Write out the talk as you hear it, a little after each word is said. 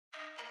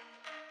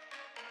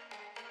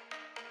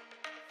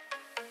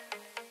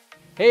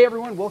Hey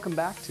everyone, welcome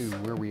back to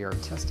where we are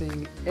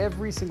testing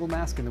every single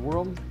mask in the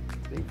world.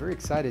 Today, very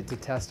excited to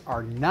test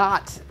our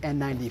not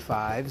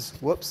N95s,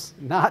 whoops,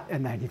 not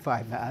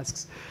N95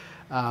 masks.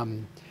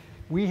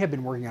 We have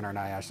been working on our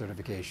NIOSH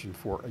certification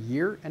for a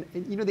year, and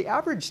you know, the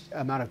average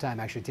amount of time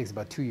actually takes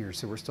about 2 years,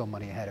 so we're still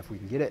money ahead if we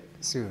can get it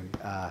soon.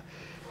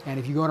 And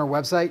if you go on our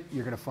website,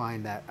 you're gonna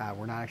find that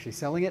we're not actually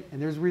selling it,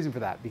 and there's a reason for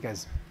that,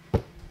 because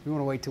we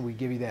wanna wait till we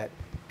give you that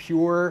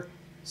pure,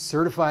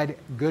 certified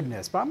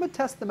goodness. But I'm gonna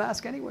test the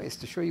mask anyways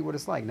to show you what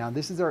it's like. Now,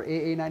 this is our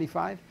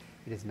AA95.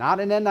 It is not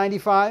an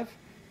N95,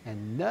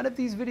 and none of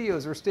these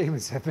videos or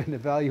statements have been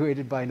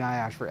evaluated by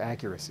NIOSH for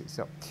accuracy.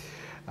 So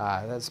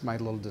that's my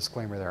little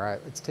disclaimer there. All right,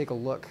 let's take a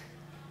look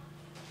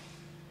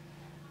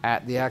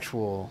at the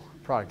actual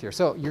product here.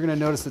 So you're gonna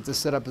notice that the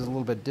setup is a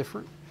little bit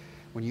different.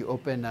 When you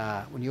open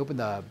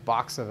the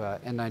box of a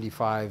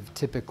N95,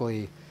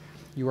 typically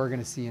you are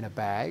gonna see in a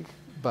bag,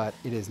 but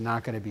it is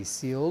not gonna be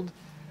sealed.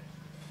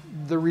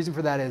 The reason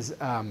for that is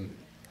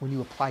when you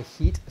apply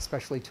heat,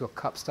 especially to a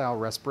cup style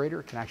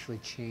respirator, it can actually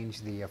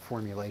change the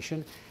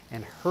formulation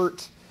and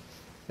hurt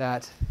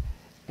that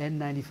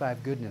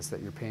N95 goodness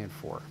that you're paying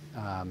for.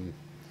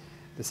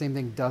 The same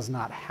thing does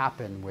not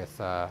happen with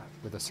a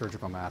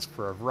surgical mask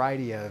for a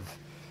variety of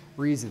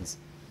reasons.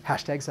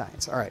 Hashtag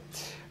science. All right,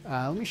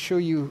 let me show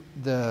you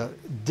the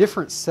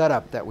different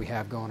setup that we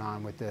have going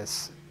on with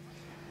this.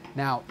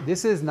 Now,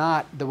 this is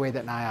not the way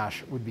that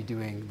NIOSH would be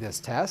doing this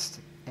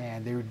test,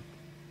 and they would,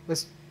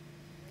 let's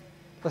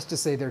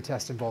just say their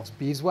test involves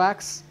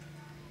beeswax.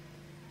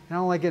 I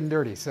don't like getting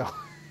dirty, so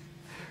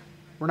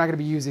we're not going to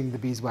be using the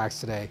beeswax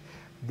today.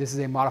 This is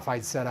a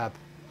modified setup.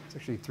 It's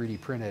actually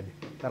 3D printed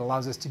that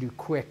allows us to do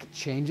quick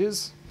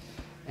changes,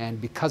 and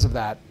because of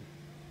that,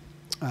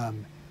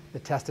 the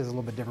test is a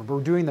little bit different. But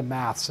we're doing the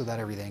math so that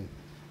everything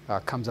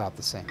comes out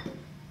the same.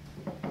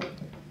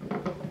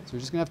 So we're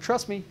just going to have to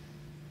trust me,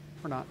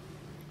 or not.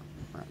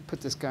 All right, put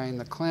this guy in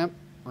the clamp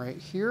right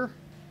here.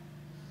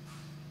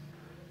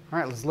 All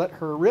right, let's let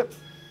her rip.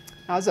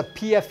 Now, this is a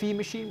PFE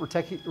machine. We're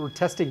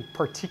testing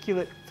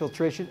particulate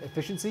filtration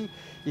efficiency.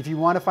 If you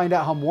want to find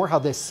out how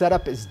this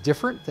setup is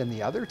different than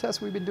the other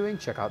tests we've been doing,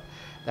 check out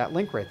that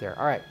link right there.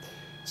 All right,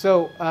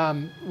 so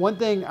one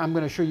thing I'm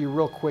going to show you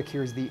real quick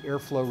here is the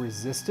airflow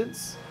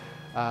resistance.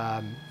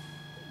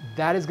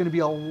 That is going to be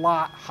a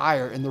lot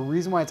higher, and the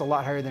reason why it's a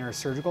lot higher than our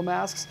surgical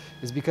masks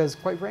is because,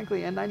 quite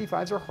frankly,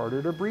 N95s are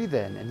harder to breathe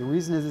in, and the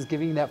reason is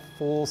giving that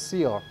full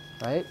seal,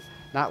 right?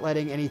 Not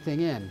letting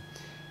anything in.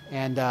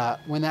 And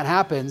when that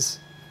happens,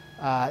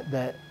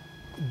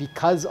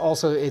 because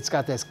also it's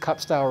got this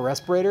cup style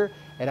respirator,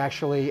 it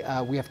actually,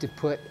 we have to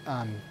put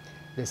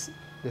this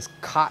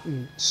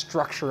cotton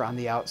structure on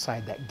the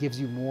outside that gives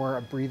you more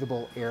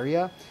breathable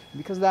area.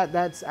 And because of that,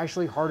 that's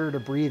actually harder to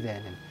breathe in,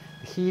 and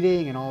the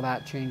heating and all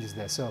that changes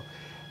this. So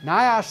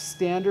NIOSH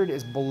standard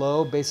is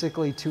below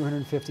basically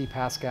 250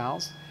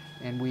 pascals,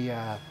 and we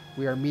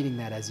are meeting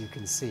that, as you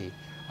can see.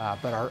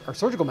 But our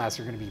surgical masks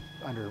are going to be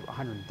under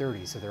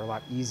 130, so they're a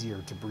lot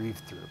easier to breathe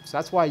through. So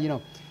that's why, you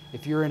know,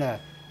 if you're in a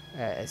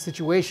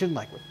situation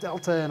like with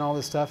Delta and all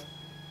this stuff,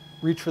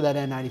 reach for that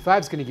N95.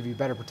 It's going to give you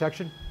better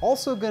protection.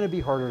 Also going to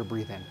be harder to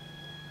breathe in.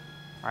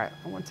 All right,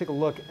 I want to take a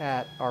look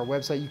at our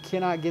website. You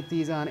cannot get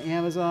these on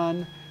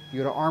Amazon.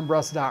 You go to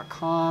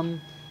armbrust.com.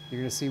 You're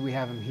going to see we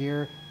have them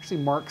here.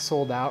 Actually, Mark's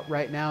sold out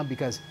right now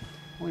because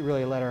we only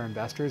really let our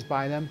investors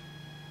buy them.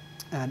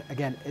 And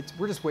again,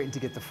 we're just waiting to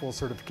get the full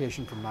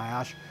certification from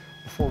NIOSH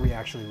before we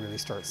actually really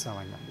start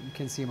selling them. But you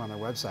can see them on their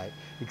website.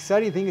 The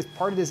exciting thing is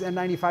part of this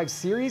N95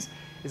 series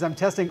is I'm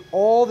testing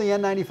all the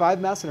N95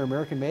 masks that are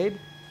American made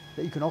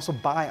that you can also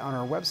buy on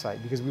our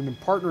website, because we've been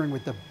partnering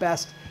with the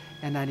best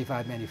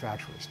N95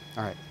 manufacturers.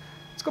 All right,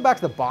 let's go back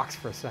to the box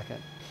for a second.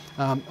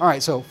 All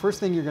right, so first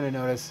thing you're going to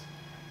notice,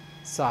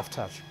 soft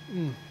touch.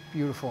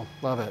 Beautiful,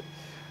 love it.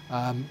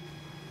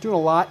 Doing a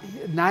lot.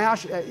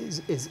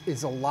 NIOSH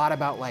is a lot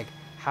about like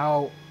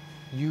how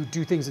you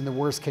do things in the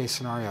worst case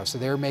scenario. So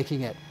they're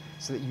making it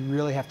so that you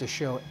really have to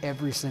show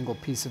every single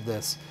piece of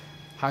this,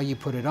 how you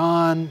put it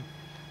on,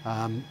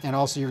 and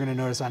also you're going to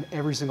notice on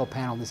every single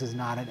panel this is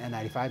not an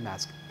N95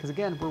 mask, because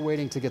again, we're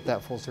waiting to get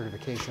that full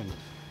certification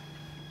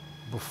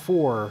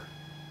before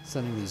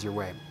sending these your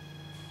way.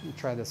 Let me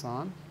try this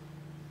on.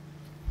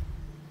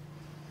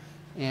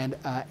 And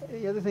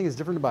the other thing that's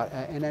different about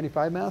an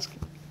N95 mask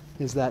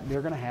is that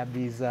they're going to have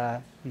these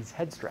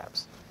head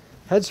straps.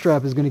 Head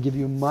strap is going to give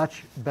you a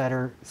much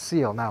better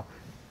seal. Now,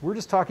 we're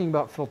just talking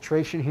about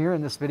filtration here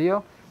in this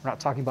video. We're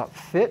not talking about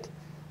fit,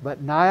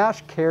 but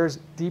NIOSH cares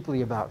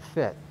deeply about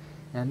fit.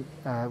 And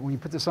when you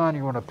put this on,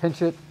 you want to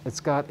pinch it. It's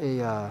got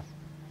a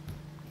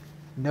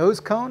nose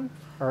cone,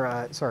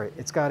 or sorry,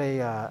 it's got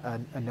a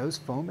nose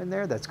foam in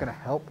there that's going to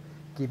help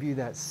give you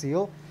that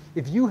seal.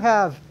 If you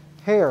have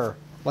hair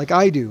like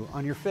I do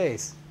on your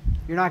face,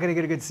 you're not going to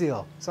get a good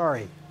seal.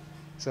 Sorry.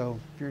 So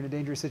if you're in a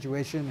dangerous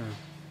situation, or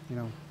you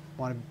know,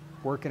 want to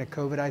work in a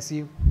COVID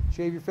ICU,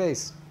 shave your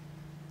face.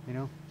 You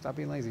know, stop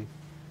being lazy.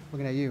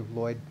 Looking at you,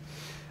 Lloyd.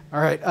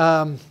 All right.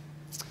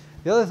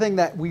 The other thing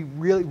that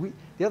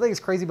the The other thing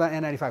that's crazy about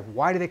N95,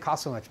 why do they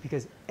cost so much?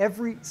 Because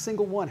every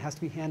single one has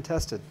to be hand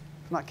tested.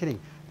 I'm not kidding.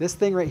 This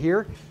thing right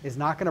here is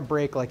not going to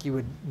break like you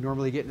would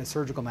normally get in a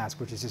surgical mask,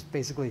 which is just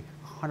basically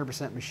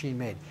 100% machine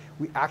made.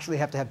 We actually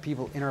have to have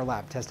people in our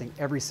lab testing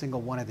every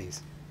single one of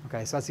these.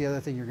 Okay, so that's the other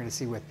thing you're going to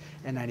see with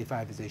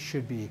N95 is they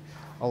should be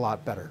a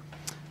lot better.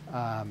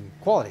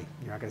 Quality,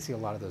 you're not going to see a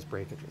lot of those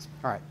breakages.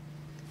 All right,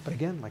 but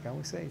again, like I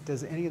always say,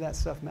 does any of that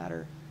stuff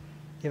matter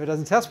if it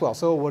doesn't test well?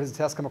 So what does the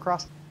test come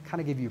across?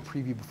 Kind of give you a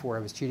preview before I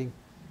was cheating.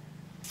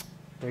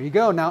 There you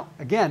go. Now,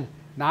 again,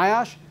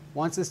 NIOSH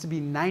wants this to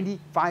be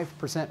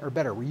 95% or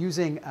better. We're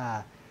using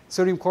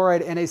sodium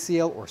chloride,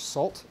 NaCl, or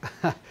salt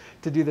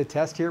to do the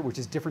test here, which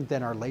is different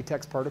than our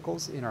latex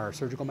particles in our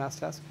surgical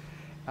mask test.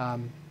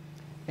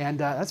 And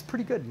that's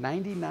pretty good,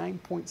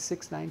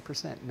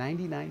 99.69%,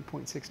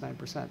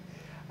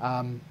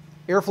 99.69%.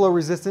 Airflow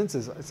resistance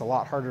it's a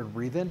lot harder to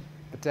breathe in,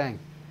 but dang,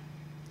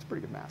 it's a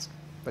pretty good mask,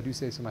 if I do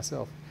say so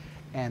myself.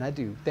 And I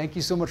do. Thank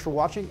you so much for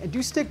watching, and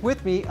do stick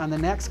with me on the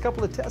next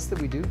couple of tests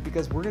that we do,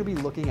 because we're going to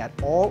be looking at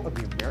all of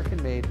the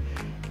American-made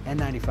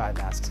N95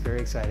 masks.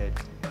 Very excited,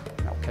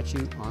 and I'll catch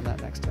you on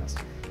that next test.